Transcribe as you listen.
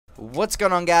What's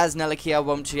going on, guys? Neliq here.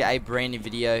 Welcome to a brand new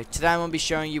video. Today I'm going to be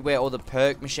showing you where all the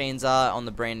perk machines are on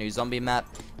the brand new zombie map.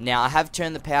 Now I have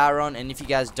turned the power on, and if you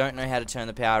guys don't know how to turn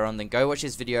the power on, then go watch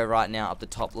this video right now up the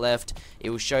top left. It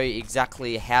will show you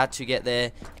exactly how to get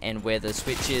there and where the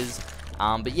switch is.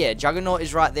 But yeah, Juggernaut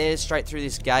is right there straight through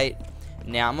this gate.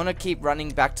 Now I'm going to keep running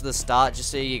back to the start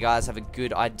just so you guys have a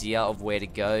good idea of where to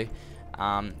go.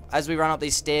 As we run up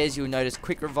these stairs, you'll notice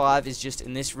quick revive is just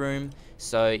in this room.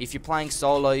 So if you're playing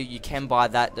solo, you can buy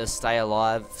that to stay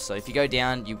alive. So if you go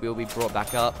down, you will be brought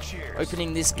back up.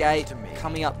 Opening this gate,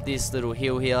 coming up this little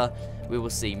hill here, we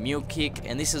will see Mule Kick,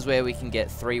 and this is where we can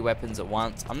get 3 weapons at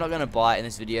once. I'm not going to buy it in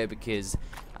this video because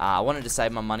I wanted to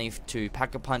save my money to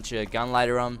pack a punch a gun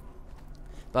later on.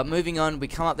 But moving on, we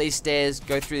come up these stairs,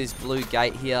 go through this blue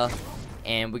gate here,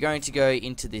 and we're going to go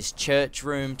into this church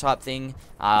room type thing.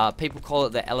 People call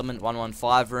it the Element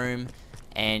 115 room.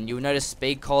 And you'll notice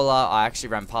Speed Caller, I actually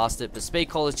ran past it, but Speed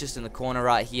Caller is just in the corner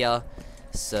right here.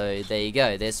 So there you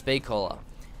go, there's Speed Caller.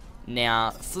 Now,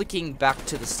 flicking back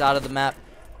to the start of the map,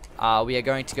 we are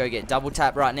going to go get double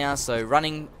tap right now. So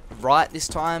running right this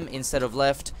time instead of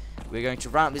left, we're going to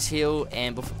run up this hill,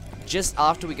 and just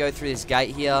after we go through this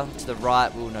gate here to the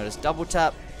right, we'll notice double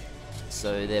tap.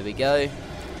 So there we go.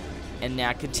 And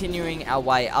now continuing our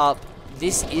way up,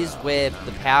 this is where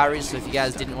the power is. So if you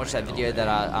guys didn't watch that video that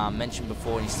I mentioned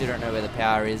before and you still don't know where the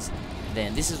power is,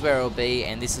 then this is where it will be,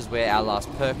 and this is where our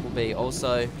last perk will be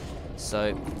also.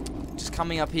 So just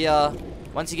coming up here,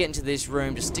 once you get into this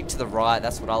room, just stick to the right.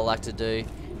 That's what I like to do.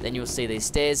 Then you'll see these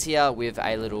stairs here with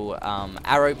a little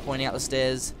arrow pointing out the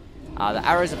stairs. The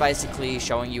arrows are basically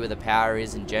showing you where the power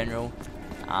is in general.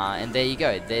 And there you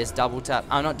go, there's double tap,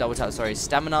 not double tap, sorry,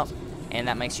 stamina, and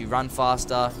that makes you run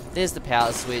faster. There's the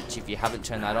power switch if you haven't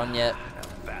turned that on yet.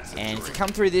 And if you come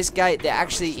through this gate, there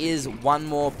actually is one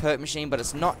more perk machine, but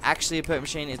it's not actually a perk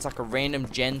machine, it's like a random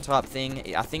gen type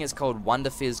thing. I think it's called Wonder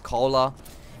Fizz Cola,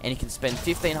 and you can spend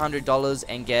 $1,500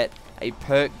 and get a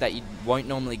perk that you won't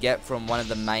normally get from one of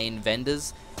the main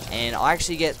vendors. And I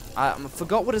actually get, I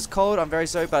forgot what it's called, I'm very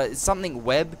sorry, but it's something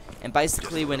web, and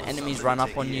basically when enemies run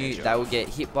up on you, they will get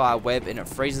hit by a web and it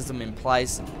freezes them in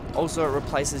place. Also it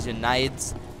replaces your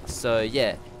nades. So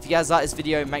yeah, if you guys like this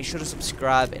video, make sure to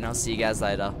subscribe, and I'll see you guys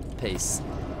later. Peace.